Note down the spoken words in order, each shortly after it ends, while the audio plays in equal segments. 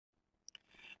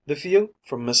The view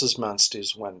from Mrs.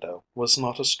 Manstey's window was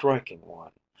not a striking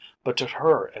one, but to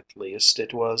her at least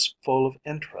it was full of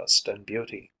interest and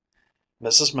beauty.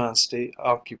 Mrs. Manstey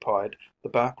occupied the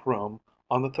back room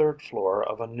on the third floor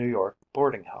of a New York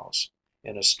boarding house,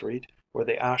 in a street where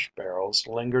the ash barrels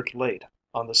lingered late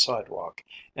on the sidewalk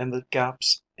and the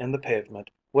gaps in the pavement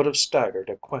would have staggered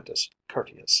a Quintus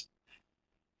Curtius.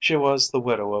 She was the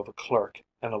widow of a clerk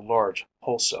in a large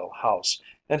wholesale house,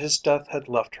 and his death had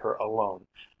left her alone,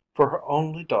 for her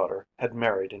only daughter had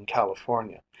married in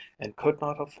California and could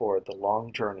not afford the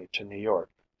long journey to New York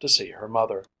to see her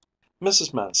mother.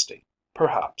 Mrs. Manstey,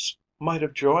 perhaps, might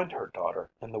have joined her daughter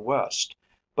in the West,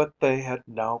 but they had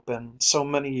now been so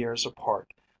many years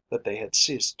apart that they had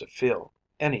ceased to feel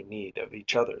any need of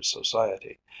each other's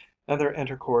society, and their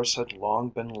intercourse had long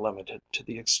been limited to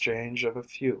the exchange of a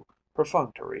few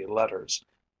perfunctory letters,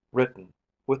 written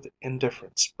with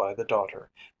indifference by the daughter,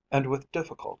 and with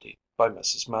difficulty by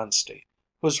Mrs. Manstey,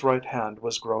 whose right hand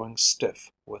was growing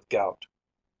stiff with gout.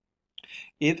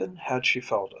 Even had she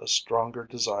felt a stronger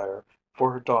desire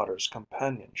for her daughter's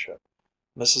companionship,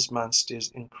 Mrs.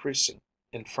 Manstey's increasing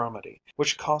infirmity,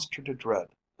 which caused her to dread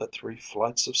the 3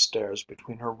 flights of stairs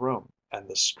between her room and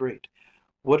the street,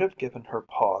 would have given her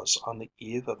pause on the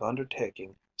eve of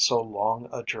undertaking so long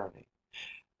a journey,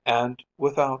 and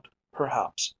without,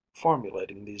 perhaps,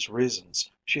 formulating these reasons,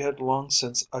 she had long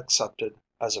since accepted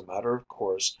as a matter of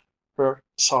course her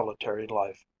solitary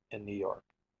life in New York.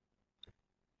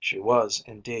 She was,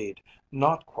 indeed,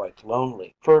 not quite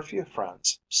lonely, for a few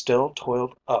friends still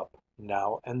toiled up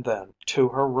now and then to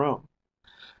her room,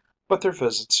 but their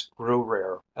visits grew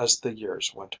rare as the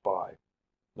years went by.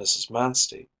 Mrs.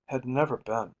 Manstey had never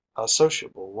been a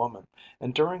sociable woman,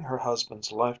 and during her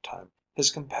husband's lifetime his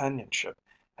companionship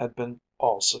had been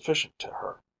all sufficient to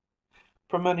her.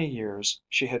 For many years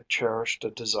she had cherished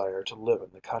a desire to live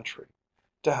in the country,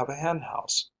 to have a hen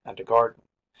house and a garden,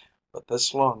 but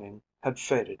this longing had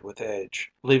faded with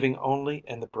age, leaving only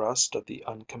in the breast of the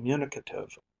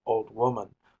uncommunicative old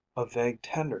woman a vague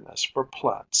tenderness for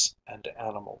plants and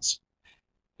animals.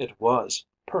 It was,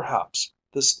 perhaps,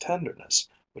 this tenderness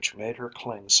which made her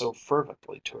cling so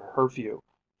fervently to her view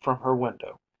from her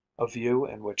window, a view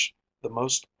in which the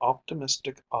most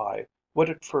optimistic eye would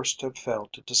at first have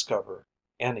failed to discover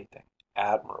anything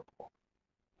admirable.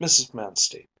 Mrs.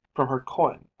 Manstey, from her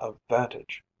coign of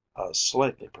vantage, a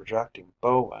slightly projecting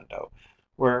bow window,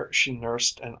 where she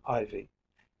nursed an ivy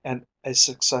and a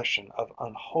succession of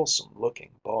unwholesome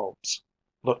looking bulbs,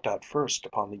 looked out first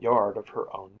upon the yard of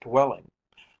her own dwelling,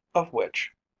 of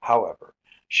which, however,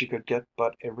 she could get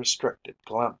but a restricted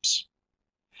glimpse.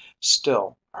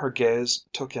 Still her gaze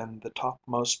took in the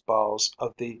topmost boughs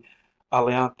of the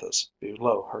ailanthus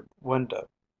below her window,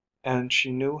 and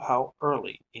she knew how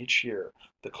early each year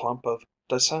the clump of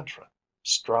dicentra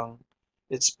strung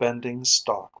its bending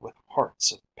stalk with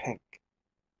hearts of pink.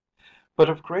 But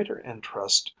of greater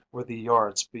interest were the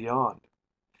yards beyond.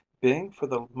 Being for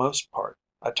the most part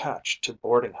attached to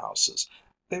boarding houses,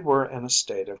 they were in a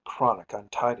state of chronic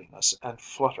untidiness and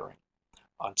fluttering,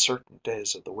 on certain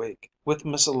days of the week, with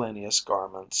miscellaneous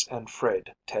garments and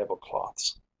frayed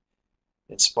tablecloths.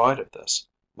 In spite of this,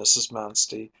 Mrs.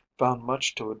 Manstey found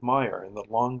much to admire in the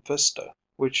long vista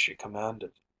which she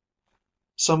commanded.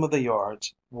 Some of the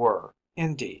yards were,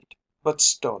 indeed, but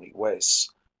stony wastes,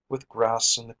 with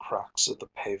grass in the cracks of the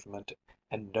pavement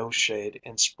and no shade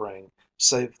in spring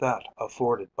save that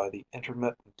afforded by the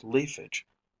intermittent leafage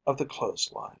of the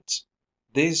clotheslines.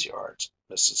 These yards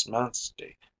Mrs.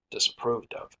 Manstey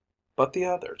disapproved of, but the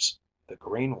others, the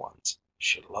green ones,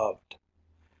 she loved.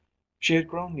 She had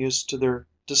grown used to their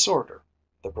disorder.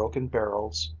 The broken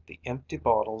barrels, the empty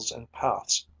bottles and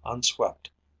paths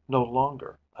unswept no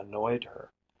longer annoyed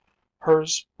her.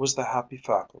 Hers was the happy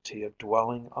faculty of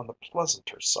dwelling on the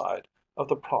pleasanter side of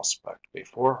the prospect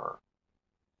before her.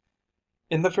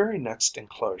 In the very next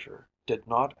enclosure did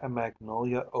not a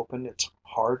magnolia open its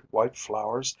hard white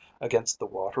flowers against the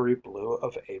watery blue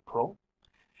of April?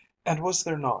 And was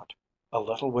there not, a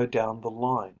little way down the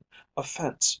line, a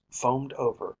fence foamed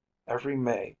over every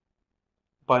May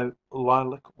by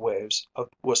lilac waves of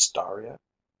wistaria?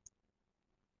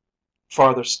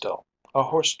 Farther still, a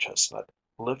horse chestnut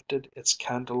lifted its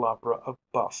candelabra of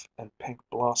buff and pink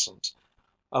blossoms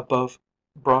above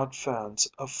broad fans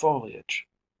of foliage,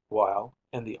 while,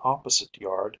 in the opposite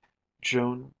yard,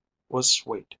 June was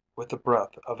sweet with the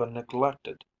breath of a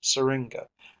neglected syringa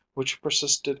which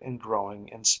persisted in growing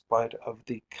in spite of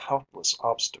the countless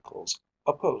obstacles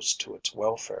opposed to its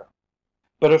welfare.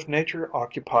 But if nature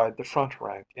occupied the front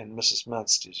rank in Mrs.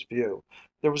 Manstey's view,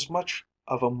 there was much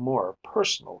of a more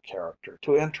personal character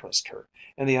to interest her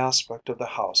in the aspect of the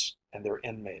house and their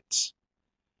inmates.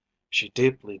 She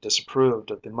deeply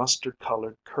disapproved of the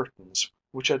mustard-colored curtains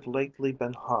which had lately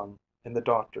been hung in the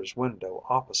doctor's window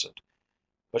opposite,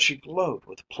 but she glowed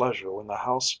with pleasure when the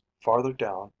house farther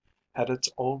down had its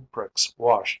old bricks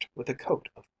washed with a coat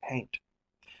of paint.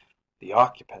 The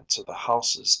occupants of the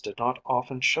houses did not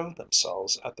often show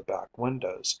themselves at the back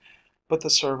windows, but the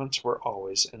servants were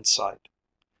always in sight.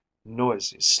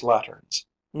 Noisy slatterns,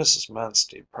 Mrs.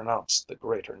 Manstey pronounced the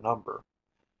greater number.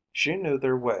 She knew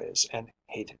their ways and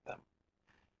hated them.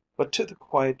 But to the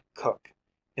quiet cook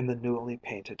in the newly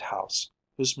painted house,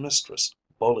 whose mistress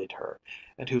bullied her,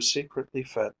 and who secretly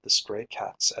fed the stray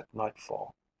cats at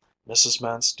nightfall, Mrs.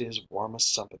 Manstey's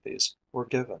warmest sympathies were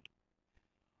given.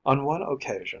 On one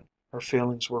occasion her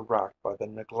feelings were racked by the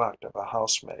neglect of a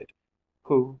housemaid,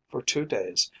 who for 2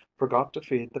 days forgot to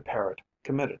feed the parrot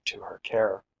committed to her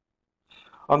care.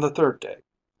 On the third day,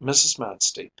 Mrs.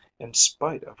 Manstey, in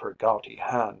spite of her gouty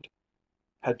hand,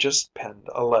 had just penned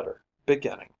a letter,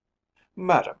 beginning,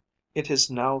 "Madam, it is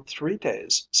now 3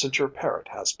 days since your parrot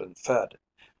has been fed,"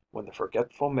 when the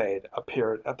forgetful maid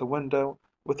appeared at the window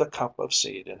with a cup of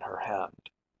seed in her hand.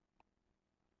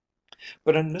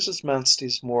 But in Mrs.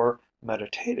 Manstey's more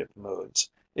meditative moods,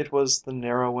 it was the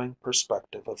narrowing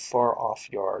perspective of far off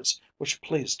yards which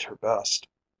pleased her best.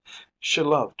 She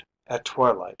loved, at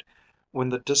twilight, when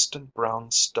the distant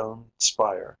brown stone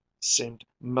spire seemed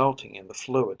melting in the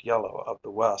fluid yellow of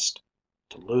the west,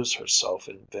 to lose herself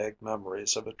in vague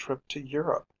memories of a trip to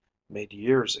Europe, made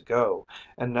years ago,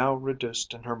 and now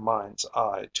reduced in her mind's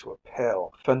eye to a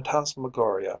pale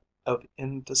phantasmagoria of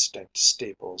indistinct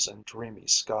steeples and dreamy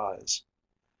skies.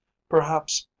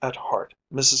 Perhaps at heart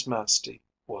Mrs. Manstey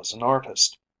was an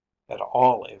artist. At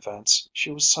all events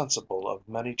she was sensible of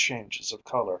many changes of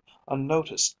colour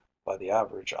unnoticed by the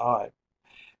average eye,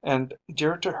 and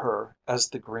dear to her as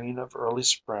the green of early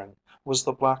spring was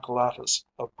the black lattice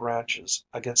of branches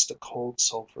against a cold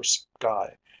sulphur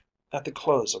sky at the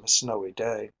close of a snowy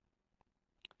day.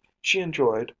 She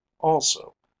enjoyed,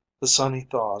 also, the sunny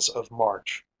thaws of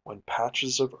March, when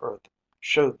patches of earth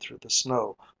showed through the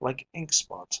snow like ink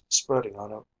spots spreading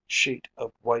on a sheet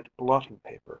of white blotting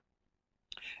paper,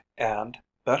 and,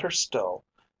 better still,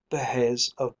 the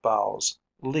haze of boughs,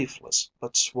 leafless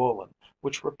but swollen,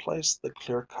 which replaced the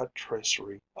clear-cut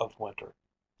tracery of winter.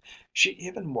 She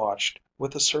even watched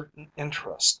with a certain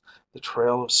interest the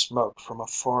trail of smoke from a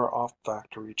far-off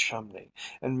factory chimney,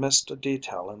 and missed a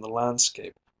detail in the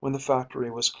landscape when the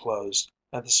factory was closed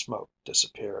and the smoke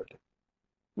disappeared.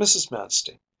 Mrs.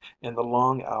 Manstey, in the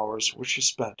long hours which she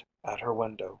spent at her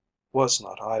window, was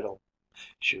not idle.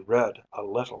 She read a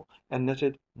little and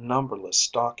knitted numberless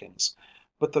stockings,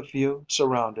 but the view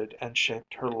surrounded and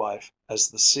shaped her life as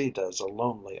the sea does a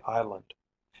lonely island.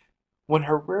 When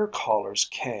her rare callers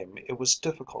came it was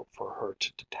difficult for her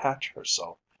to detach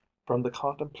herself from the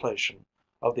contemplation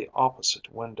of the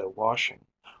opposite window washing,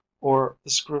 or the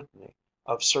scrutiny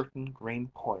of certain green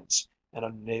points in a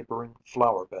neighbouring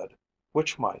flower bed,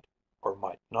 which might, or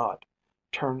might not,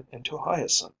 turn into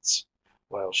hyacinths,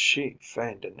 while she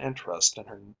feigned an interest in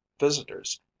her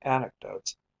visitor's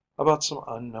anecdotes about some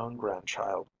unknown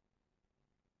grandchild.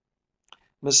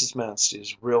 Mrs.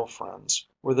 Manstey's real friends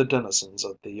were the denizens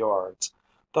of the yards,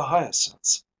 the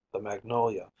hyacinths, the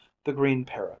magnolia, the green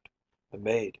parrot, the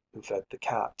maid who fed the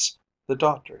cats, the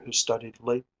doctor who studied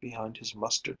late behind his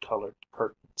mustard-coloured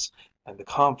curtains, and the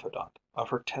confidant of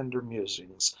her tender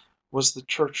musings was the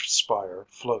church spire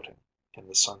floating in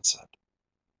the sunset.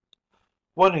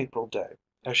 One April day,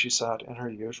 as she sat in her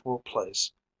usual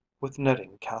place, with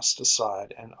knitting cast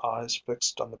aside and eyes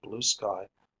fixed on the blue sky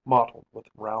mottled with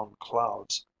round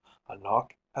clouds, a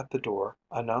knock at the door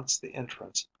announced the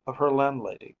entrance of her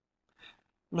landlady.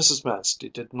 Mrs. Manstey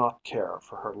did not care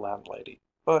for her landlady,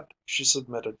 but she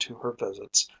submitted to her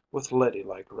visits with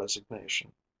ladylike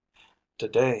resignation.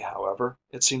 To-day, however,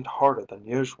 it seemed harder than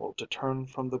usual to turn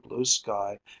from the blue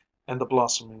sky and the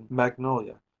blossoming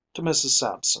magnolia to Mrs.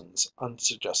 Sampson's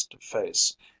unsuggestive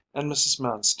face, and Mrs.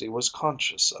 Manstey was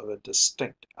conscious of a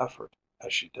distinct effort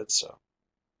as she did so.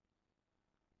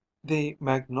 "The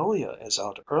magnolia is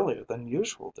out earlier than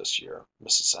usual this year,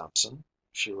 Mrs. Sampson,"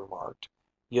 she remarked,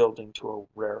 yielding to a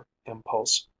rare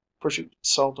impulse, for she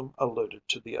seldom alluded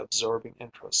to the absorbing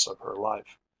interests of her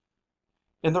life.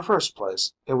 In the first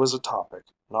place, it was a topic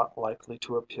not likely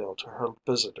to appeal to her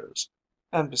visitors,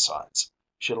 and besides,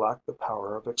 she lacked the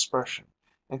power of expression,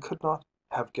 and could not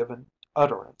have given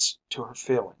utterance to her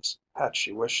feelings had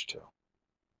she wished to.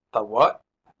 "The what,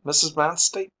 Mrs.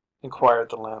 Manstey?" inquired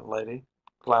the landlady,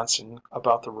 glancing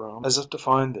about the room as if to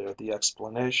find there the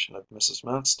explanation of Mrs.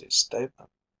 Manstey's statement.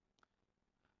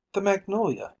 "The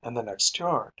magnolia in the next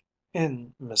yard.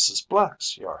 In Mrs.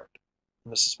 Black's yard,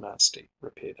 Mrs. Manstey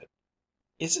repeated.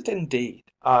 Is it indeed?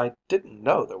 I didn't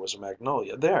know there was a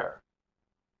magnolia there,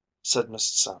 said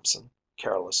Mrs. Sampson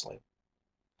carelessly.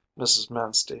 Mrs.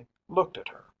 Manstey looked at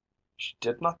her. She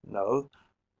did not know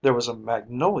there was a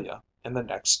magnolia in the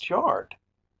next yard.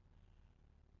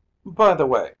 By the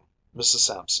way, Mrs.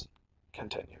 Sampson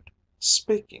continued,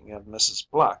 speaking of Mrs.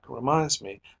 Black reminds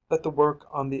me that the work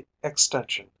on the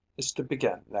extension is to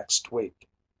begin next week.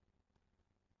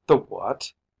 The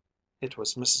what? It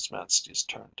was Mrs. Manstey's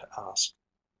turn to ask.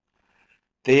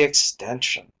 The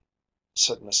extension,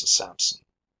 said Mrs. Sampson,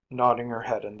 nodding her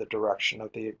head in the direction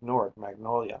of the ignored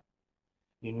magnolia.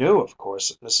 You knew, of course,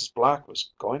 that Mrs. Black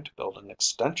was going to build an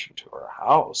extension to her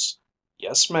house.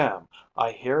 Yes, ma'am,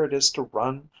 I hear it is to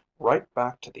run right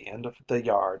back to the end of the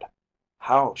yard.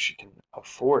 How she can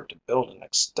afford to build an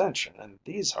extension in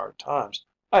these hard times,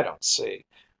 I don't see,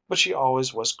 but she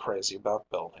always was crazy about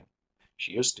building.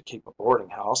 She used to keep a boarding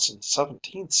house in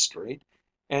 17th Street,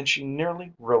 and she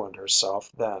nearly ruined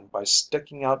herself then by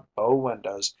sticking out bow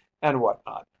windows and what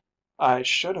not. I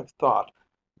should have thought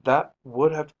that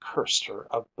would have cursed her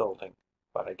of building,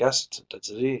 but I guess it's a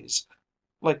disease,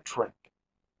 like drink.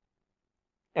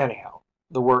 Anyhow,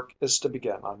 the work is to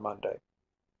begin on Monday.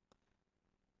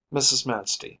 Mrs.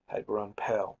 Manstey had grown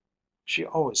pale. She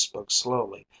always spoke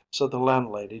slowly, so the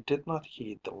landlady did not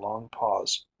heed the long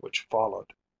pause which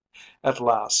followed. At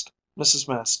last Mrs.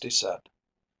 Manstey said,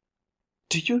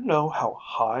 "Do you know how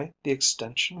high the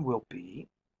extension will be?"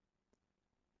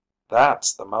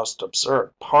 "That's the most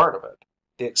absurd part of it.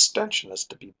 The extension is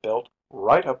to be built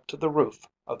right up to the roof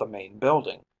of the main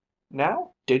building.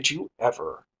 Now, did you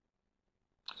ever?"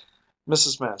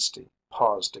 Mrs. Manstey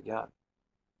paused again.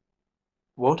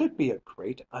 "Won't it be a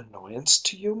great annoyance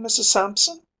to you, Mrs.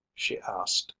 Sampson?" she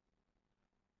asked.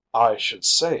 "I should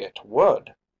say it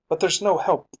would, but there's no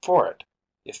help for it.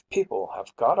 If people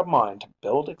have got a mind to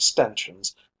build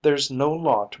extensions, there's no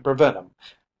law to prevent 'em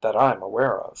that I'm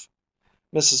aware of."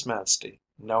 Mrs. Manstey,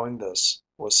 knowing this,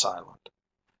 was silent.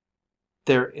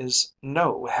 "There is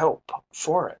no help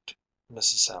for it,"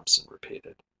 Mrs. Sampson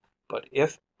repeated. "But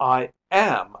if I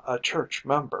am a church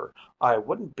member, I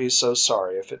wouldn't be so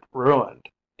sorry if it ruined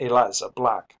Eliza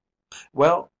Black.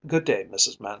 Well, good day,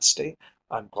 Mrs. Manstey.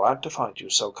 I'm glad to find you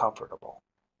so comfortable."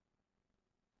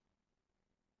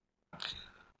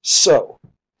 So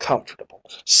comfortable,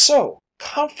 so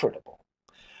comfortable!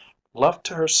 Left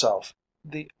to herself,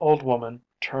 the old woman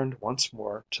turned once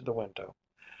more to the window.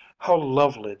 How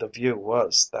lovely the view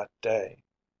was that day!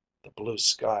 The blue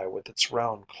sky with its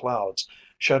round clouds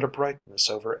shed a brightness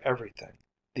over everything.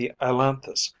 The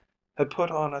ailanthus had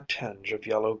put on a tinge of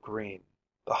yellow green,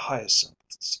 the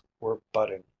hyacinths were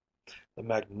budding, the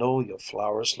magnolia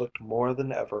flowers looked more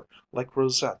than ever like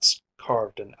rosettes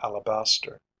carved in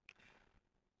alabaster.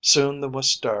 Soon the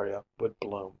wistaria would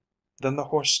bloom, then the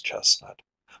horse chestnut,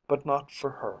 but not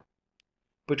for her.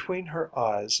 Between her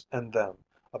eyes and them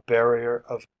a barrier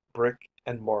of brick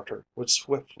and mortar would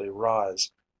swiftly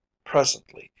rise.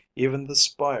 Presently even the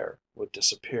spire would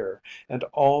disappear, and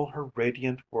all her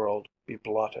radiant world be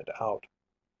blotted out.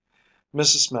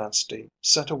 Mrs. Manstey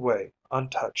sent away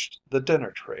untouched the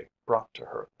dinner tray brought to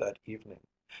her that evening.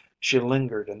 She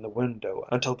lingered in the window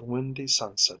until the windy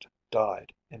sunset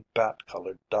died in bat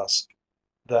colored dusk.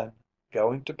 Then,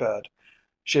 going to bed,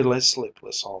 she lay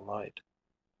sleepless all night.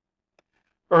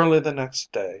 Early the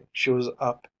next day she was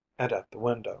up and at the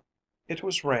window. It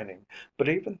was raining, but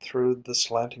even through the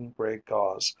slanting gray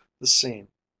gauze the scene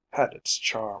had its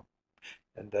charm.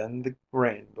 And then the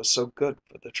rain was so good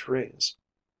for the trees.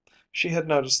 She had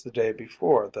noticed the day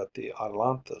before that the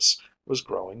ailanthus was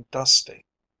growing dusty.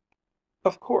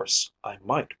 "Of course I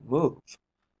might move,"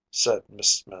 said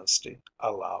Mrs. Manstey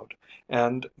aloud,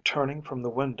 and turning from the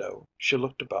window she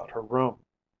looked about her room.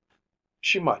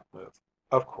 She might move,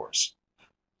 of course.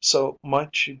 So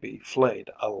might she be flayed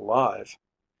alive.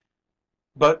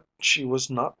 But she was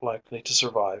not likely to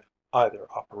survive either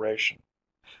operation.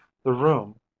 The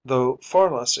room, though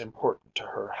far less important to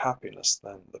her happiness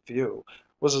than the view,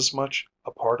 was as much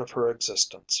a part of her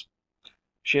existence.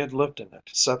 She had lived in it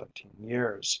 17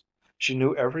 years. She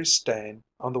knew every stain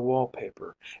on the wall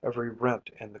paper, every rent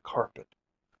in the carpet.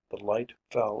 The light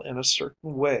fell in a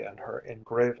certain way on her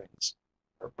engravings.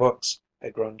 Her books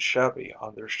had grown shabby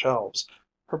on their shelves.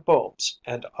 Her bulbs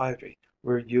and ivy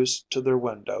were used to their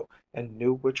window and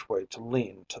knew which way to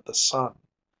lean to the sun.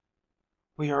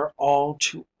 "We are all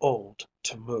too old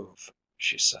to move,"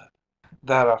 she said.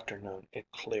 That afternoon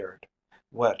it cleared.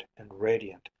 Wet and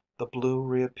radiant, the blue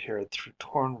reappeared through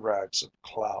torn rags of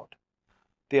cloud.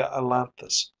 The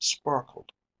ailanthus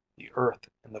sparkled. The earth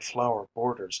in the flower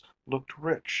borders looked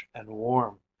rich and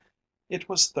warm. It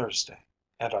was Thursday,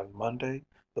 and on Monday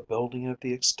the building of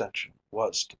the extension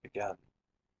was to begin.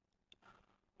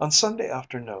 On Sunday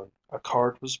afternoon a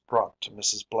card was brought to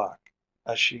Mrs. Black,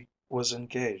 as she was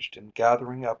engaged in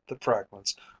gathering up the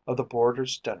fragments of the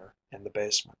boarders' dinner in the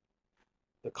basement.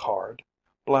 The card,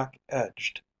 black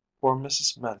edged, bore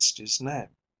Mrs. Manstey's name.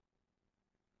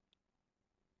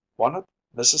 One of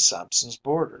Mrs. Sampson's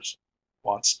boarders.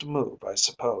 Wants to move, I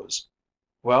suppose.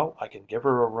 Well, I can give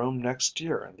her a room next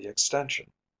year in the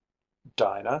extension.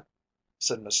 Dinah,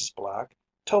 said Mrs. Black,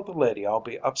 tell the lady I'll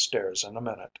be upstairs in a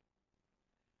minute.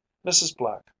 Mrs.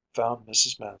 Black found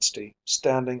Mrs. Manstey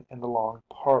standing in the long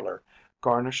parlor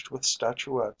garnished with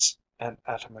statuettes and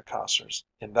antimacassars.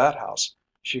 In that house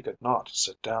she could not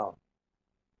sit down.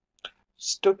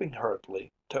 Stooping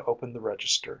hurriedly to open the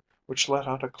register, which let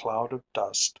out a cloud of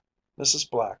dust, Mrs.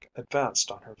 Black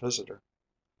advanced on her visitor.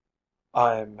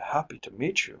 "I'm happy to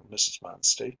meet you, Mrs.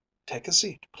 Manstey. Take a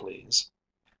seat, please,"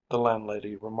 the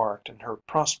landlady remarked in her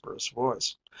prosperous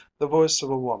voice, the voice of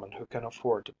a woman who can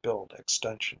afford to build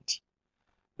extensions.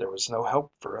 There was no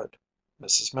help for it.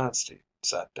 Mrs. Manstey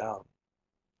sat down.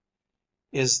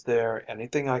 "Is there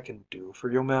anything I can do for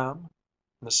you, ma'am?"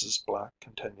 Mrs. Black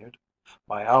continued.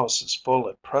 "My house is full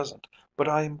at present, but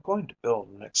I am going to build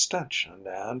an extension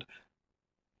and—"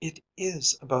 "It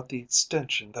is about the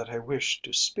extension that I wish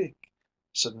to speak,"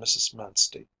 said Mrs.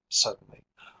 Manstey suddenly.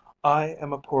 "I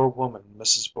am a poor woman,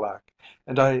 Mrs. Black,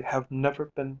 and I have never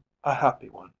been a happy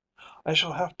one. I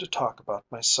shall have to talk about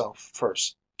myself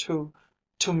first, to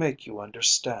make you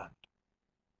understand."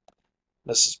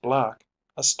 Mrs. Black,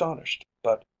 astonished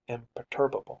but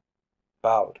imperturbable,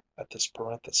 bowed at this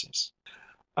parenthesis.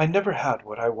 "I never had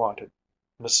what I wanted,"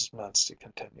 Mrs. Manstey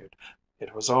continued.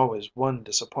 "It was always one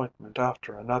disappointment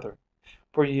after another.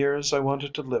 For years I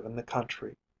wanted to live in the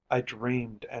country. I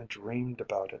dreamed and dreamed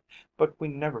about it, but we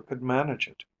never could manage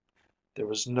it. There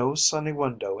was no sunny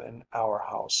window in our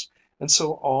house, and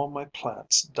so all my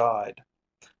plants died.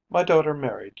 My daughter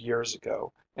married years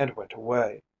ago and went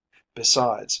away.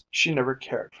 Besides, she never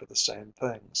cared for the same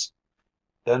things.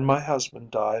 Then my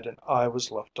husband died and I was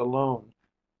left alone.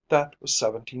 That was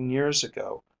 17 years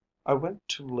ago. I went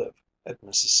to live at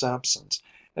Mrs. Sampson's,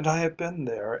 and I have been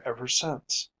there ever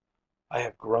since. I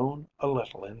have grown a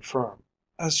little infirm,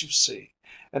 as you see,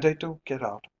 and I don't get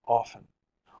out often,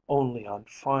 only on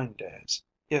fine days,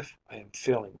 if I am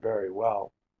feeling very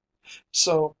well.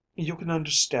 So you can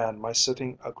understand my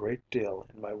sitting a great deal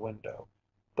in my window,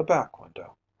 the back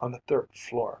window on the third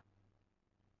floor."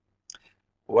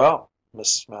 "Well,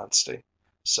 Mrs. Manstey,"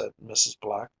 said Mrs.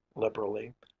 Black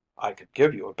liberally, "I could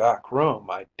give you a back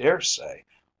room, I dare say,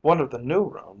 one of the new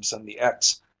rooms in the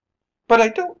ex—" "But I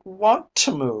don't want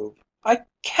to move. I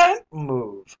can't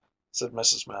move," said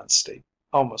Mrs. Manstey,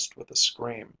 almost with a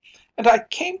scream. "And I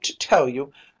came to tell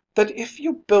you that if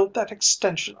you build that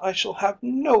extension I shall have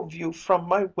no view from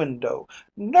my window.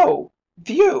 No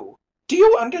view. Do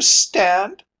you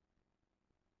understand?"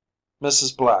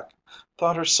 Mrs. Black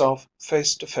thought herself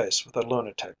face to face with a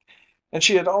lunatic, and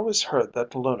she had always heard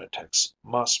that lunatics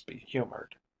must be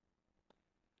humored.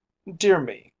 "Dear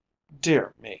me,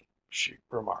 dear me," she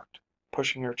remarked,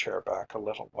 pushing her chair back a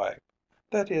little way.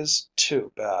 "That is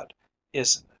too bad,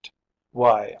 isn't it?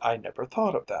 Why, I never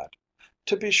thought of that.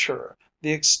 To be sure,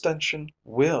 the extension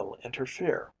will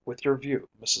interfere with your view,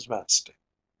 Mrs. Manstey."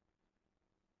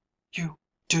 "You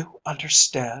do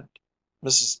understand?"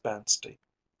 Mrs. Manstey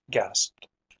gasped.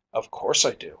 "Of course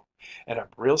I do, and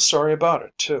I'm real sorry about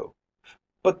it, too.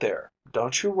 But there,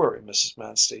 don't you worry, Mrs.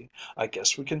 Manstey. I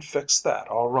guess we can fix that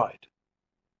all right."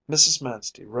 Mrs.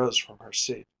 Manstey rose from her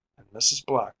seat, and Mrs.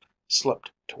 Black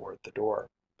slipped toward the door.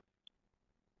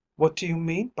 "What do you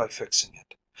mean by fixing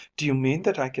it? Do you mean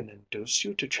that I can induce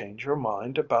you to change your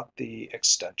mind about the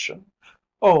extension?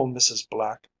 Oh, Mrs.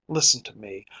 Black, listen to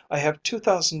me. I have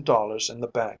 $2,000 in the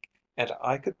bank, and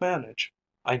I could manage,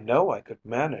 I know I could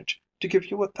manage, to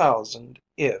give you 1,000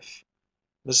 if—"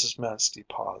 Mrs. Manstey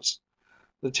paused.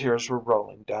 The tears were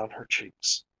rolling down her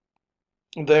cheeks.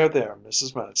 "There, there,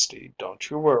 Mrs. Manstey, don't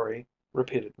you worry,"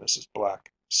 repeated Mrs.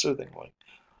 Black, soothingly.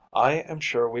 "I am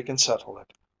sure we can settle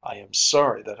it. I am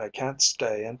sorry that I can't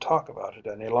stay and talk about it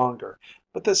any longer,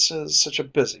 but this is such a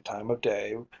busy time of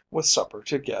day with supper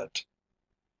to get."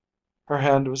 Her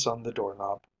hand was on the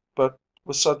doorknob, but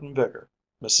with sudden vigor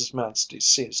Mrs. Manstey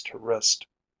seized her wrist.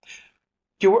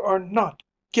 "You are not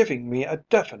giving me a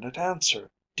definite answer.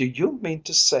 Do you mean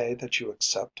to say that you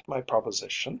accept my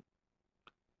proposition?"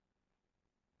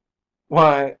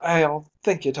 "Why, I'll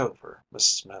think it over,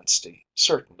 Mrs. Manstey.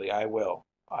 Certainly I will.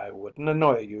 I wouldn't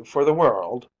annoy you for the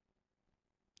world."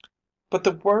 "But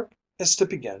the work is to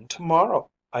begin to morrow,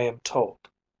 I am told,"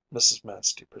 Mrs.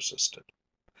 Manstey persisted.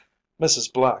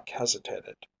 Mrs. Black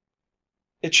hesitated.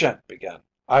 "It shan't begin,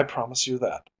 I promise you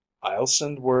that. I'll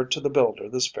send word to the builder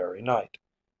this very night."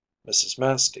 Mrs.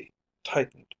 Manstey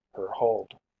tightened her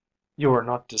hold. "You are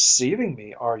not deceiving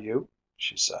me, are you?"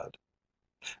 she said.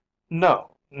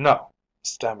 "No, no,"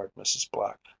 stammered Mrs.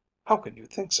 Black. "How can you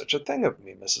think such a thing of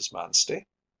me, Mrs. Manstey?"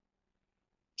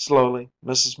 Slowly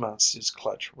Mrs. Manstey's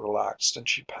clutch relaxed and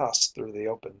she passed through the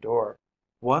open door.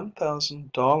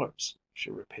 $1,000,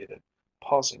 she repeated,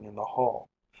 pausing in the hall.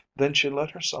 Then she let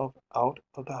herself out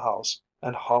of the house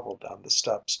and hobbled down the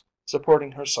steps,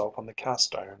 supporting herself on the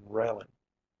cast iron railing.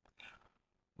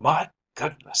 "My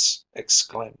goodness!"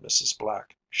 exclaimed Mrs.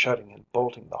 Black, shutting and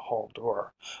bolting the hall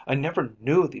door. "I never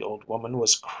knew the old woman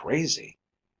was crazy.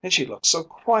 And she looked so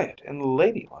quiet and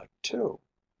ladylike, too."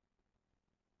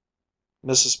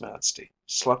 Mrs. Manstey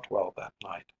slept well that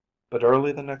night, but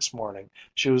early the next morning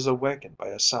she was awakened by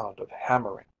a sound of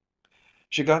hammering.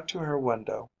 She got to her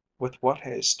window with what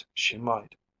haste she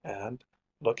might, and,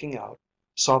 looking out,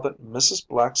 saw that Mrs.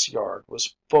 Black's yard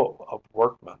was full of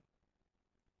workmen.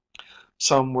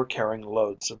 Some were carrying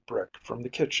loads of brick from the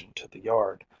kitchen to the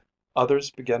yard,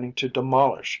 others beginning to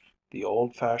demolish the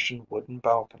old fashioned wooden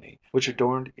balcony which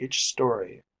adorned each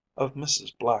story of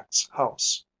Mrs. Black's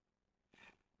house.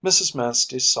 Mrs.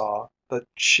 Manstey saw that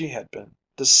she had been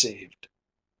deceived.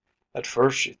 At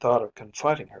first she thought of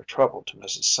confiding her trouble to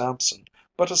Mrs. Sampson,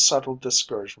 but a settled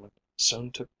discouragement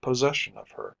soon took possession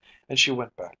of her, and she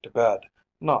went back to bed,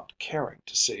 not caring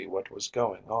to see what was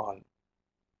going on.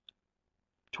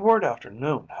 Toward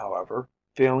afternoon, however,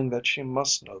 feeling that she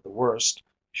must know the worst,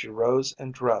 she rose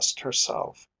and dressed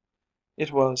herself.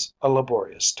 It was a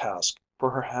laborious task, for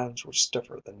her hands were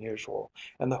stiffer than usual,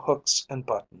 and the hooks and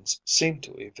buttons seemed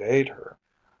to evade her.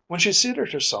 When she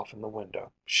seated herself in the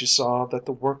window, she saw that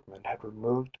the workmen had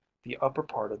removed the upper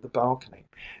part of the balcony,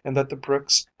 and that the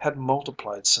bricks had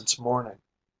multiplied since morning.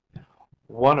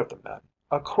 One of the men,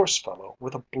 a coarse fellow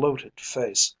with a bloated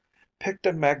face, picked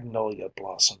a magnolia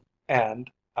blossom,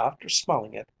 and, after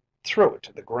smelling it, threw it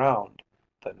to the ground.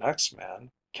 The next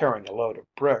man, carrying a load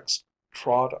of bricks,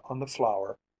 trod on the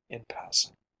flower in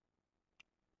passing.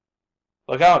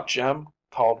 "Look out, Jim,"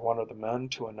 called one of the men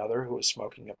to another who was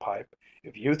smoking a pipe.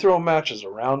 "If you throw matches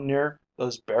around near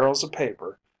those barrels of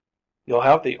paper, you'll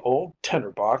have the old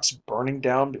tinder box burning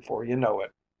down before you know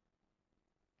it."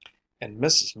 And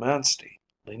Mrs. Manstey,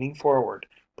 leaning forward,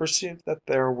 perceived that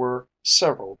there were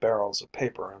several barrels of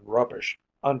paper and rubbish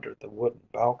under the wooden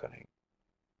balcony.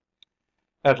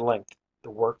 At length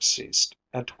the work ceased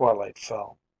and twilight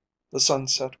fell. The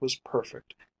sunset was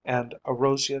perfect, and a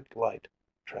roseate light,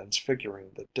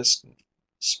 transfiguring the distant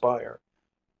spire,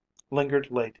 lingered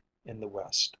late in the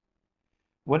west.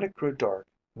 When it grew dark,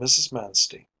 Mrs.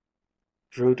 Manstey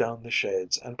drew down the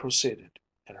shades and proceeded,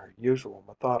 in her usual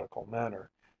methodical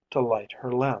manner, to light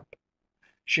her lamp.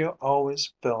 She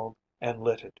always filled and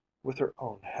lit it with her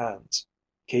own hands,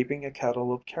 keeping a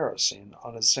kettle of kerosene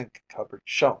on a zinc covered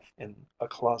shelf in a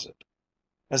closet.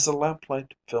 As the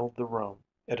lamplight filled the room,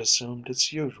 it assumed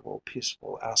its usual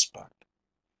peaceful aspect.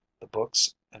 The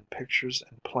books and pictures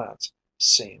and plants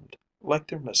seemed, like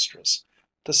their mistress,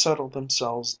 to settle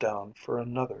themselves down for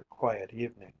another quiet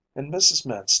evening, and Mrs.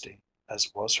 Manstey,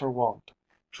 as was her wont,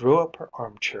 drew up her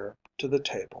armchair to the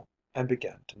table and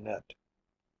began to knit.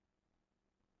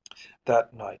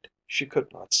 That night she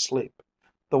could not sleep.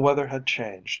 The weather had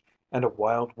changed, and a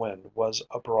wild wind was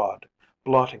abroad,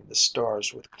 blotting the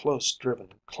stars with close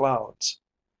driven clouds.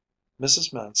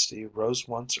 Mrs. Manstey rose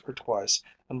once or twice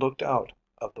and looked out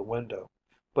of the window,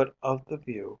 but of the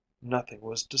view nothing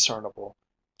was discernible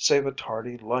save a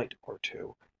tardy light or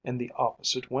two in the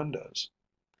opposite windows.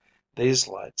 These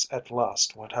lights at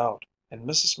last went out, and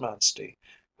Mrs. Manstey,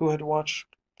 who had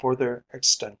watched for their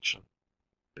extinction,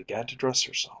 began to dress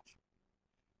herself.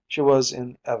 She was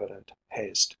in evident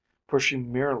haste, for she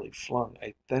merely flung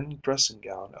a thin dressing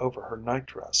gown over her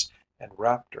nightdress and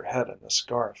wrapped her head in a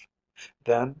scarf.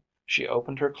 Then she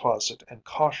opened her closet and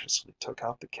cautiously took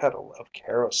out the kettle of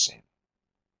kerosene.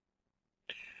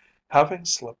 Having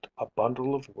slipped a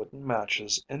bundle of wooden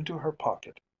matches into her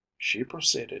pocket, she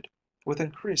proceeded, with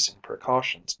increasing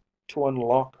precautions, to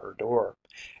unlock her door,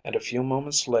 and a few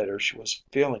moments later she was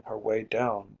feeling her way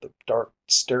down the dark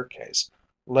staircase,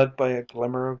 led by a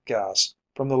glimmer of gas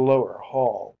from the lower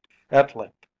hall. At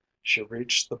length she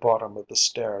reached the bottom of the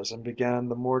stairs and began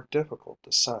the more difficult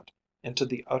descent into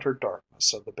the utter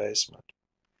darkness of the basement.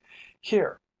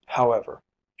 Here, however,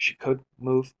 she could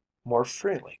move more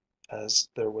freely, as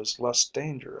there was less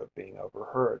danger of being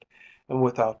overheard, and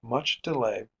without much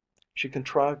delay she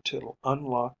contrived to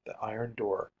unlock the iron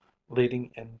door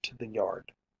leading into the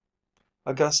yard.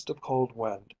 A gust of cold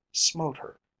wind smote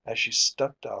her as she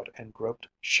stepped out and groped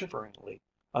shiveringly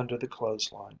under the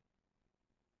clothesline.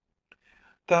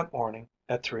 That morning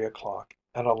at 3 o'clock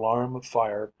an alarm of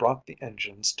fire brought the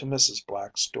engines to Mrs.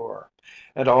 Black's door,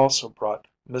 and also brought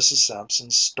Mrs.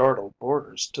 Sampson's startled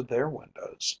boarders to their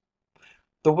windows.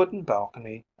 The wooden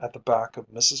balcony at the back of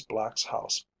Mrs. Black's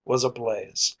house was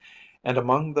ablaze, and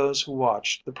among those who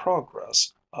watched the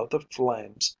progress of the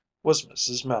flames was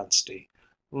Mrs. Manstey,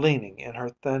 leaning in her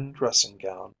thin dressing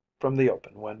gown from the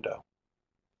open window.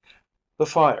 The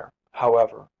fire,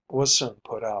 however, was soon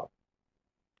put out,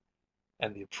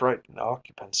 and the frightened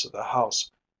occupants of the house,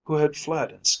 who had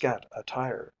fled in scant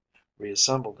attire,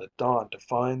 reassembled at dawn to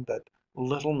find that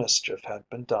little mischief had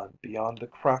been done beyond the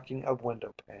cracking of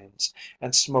window panes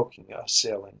and smoking of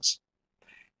ceilings.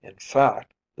 In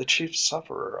fact, the chief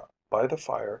sufferer by the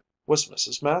fire was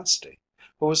Mrs. Manstey,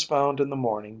 who was found in the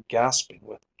morning gasping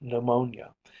with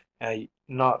pneumonia, a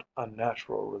not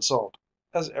unnatural result,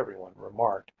 as everyone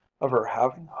remarked, of her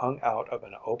having hung out of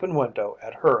an open window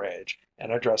at her age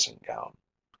in a dressing gown.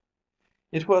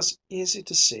 It was easy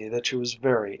to see that she was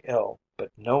very ill,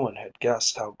 but no one had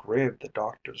guessed how grave the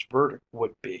doctor's verdict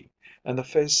would be, and the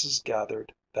faces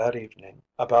gathered that evening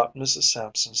about Mrs.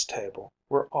 Sampson's table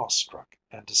were awestruck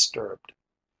and disturbed.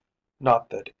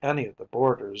 Not that any of the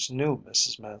boarders knew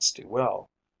Mrs. Manstey well.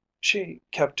 She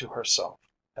kept to herself,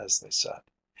 as they said,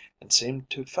 and seemed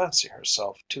to fancy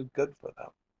herself too good for them.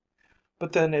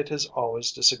 But then it is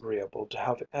always disagreeable to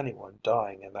have any one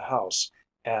dying in the house,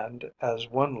 and, as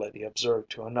one lady observed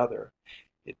to another,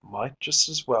 "It might just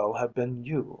as well have been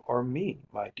you or me,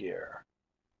 my dear."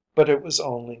 But it was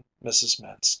only Mrs.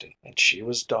 Manstey, and she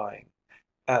was dying,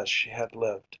 as she had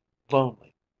lived,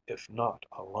 lonely, if not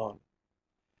alone.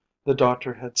 The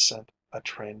doctor had sent a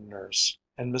trained nurse,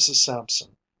 and Mrs.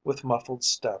 Sampson, with muffled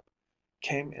step,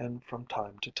 came in from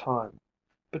time to time,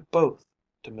 but both,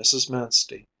 to Mrs.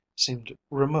 Manstey, seemed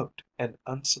remote and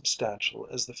unsubstantial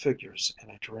as the figures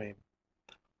in a dream.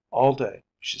 All day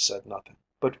she said nothing,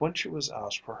 but when she was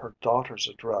asked for her daughter's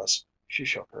address she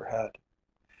shook her head.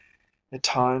 At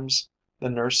times the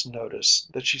nurse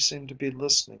noticed that she seemed to be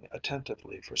listening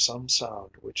attentively for some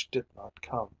sound which did not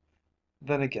come,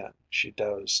 then again she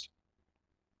dozed.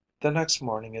 The next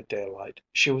morning at daylight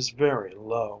she was very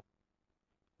low.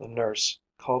 The nurse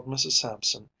called Mrs.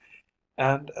 Sampson,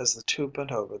 and as the two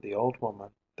bent over the old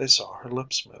woman they saw her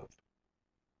lips move.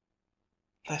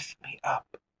 "Lift me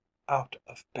up out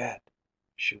of bed,"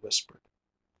 she whispered.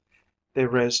 They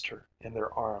raised her in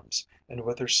their arms, and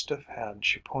with her stiff hand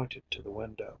she pointed to the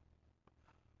window.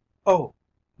 "Oh,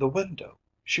 the window.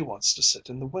 She wants to sit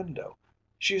in the window.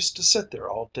 She used to sit there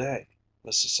all day,"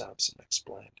 Mrs. Sampson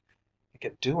explained. "It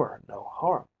can do her no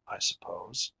harm, I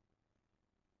suppose."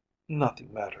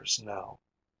 "Nothing matters now,"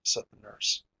 said the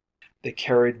nurse. They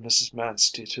carried Mrs.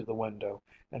 Manstey to the window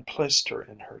and placed her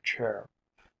in her chair.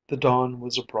 The dawn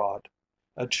was abroad,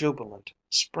 a jubilant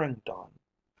spring dawn.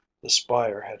 The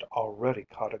spire had already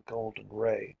caught a golden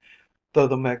ray, though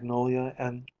the magnolia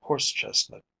and horse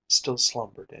chestnut still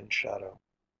slumbered in shadow.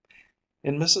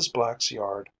 In Mrs. Black's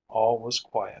yard all was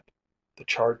quiet. The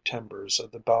charred timbers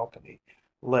of the balcony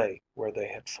lay where they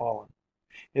had fallen.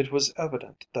 It was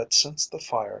evident that since the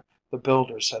fire the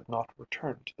builders had not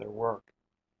returned to their work.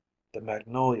 The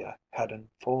magnolia had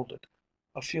unfolded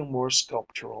a few more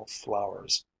sculptural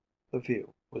flowers. The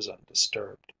view was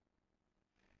undisturbed.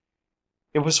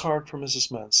 It was hard for Mrs.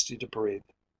 Manstey to breathe.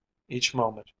 Each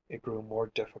moment it grew more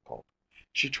difficult.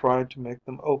 She tried to make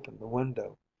them open the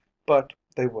window, but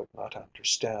they would not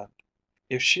understand.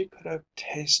 If she could have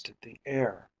tasted the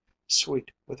air,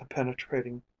 sweet with a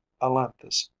penetrating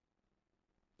ailanthus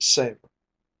savor,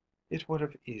 it would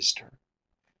have eased her.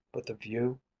 But the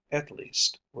view, at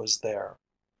least, was there.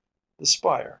 The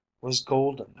spire was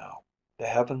golden now. The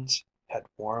heavens had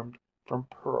warmed from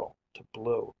pearl to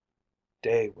blue.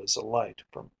 Day was alight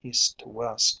from east to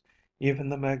west. Even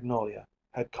the magnolia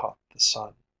had caught the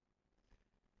sun.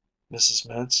 Mrs.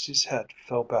 Manstey's head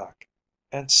fell back,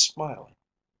 and smiling,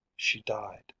 she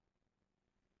died.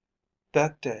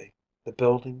 That day the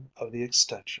building of the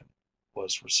extension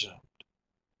was resumed.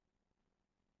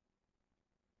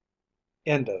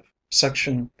 End of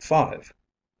Section 5,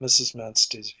 Mrs.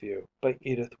 Manstey's View, by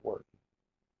Edith Wharton.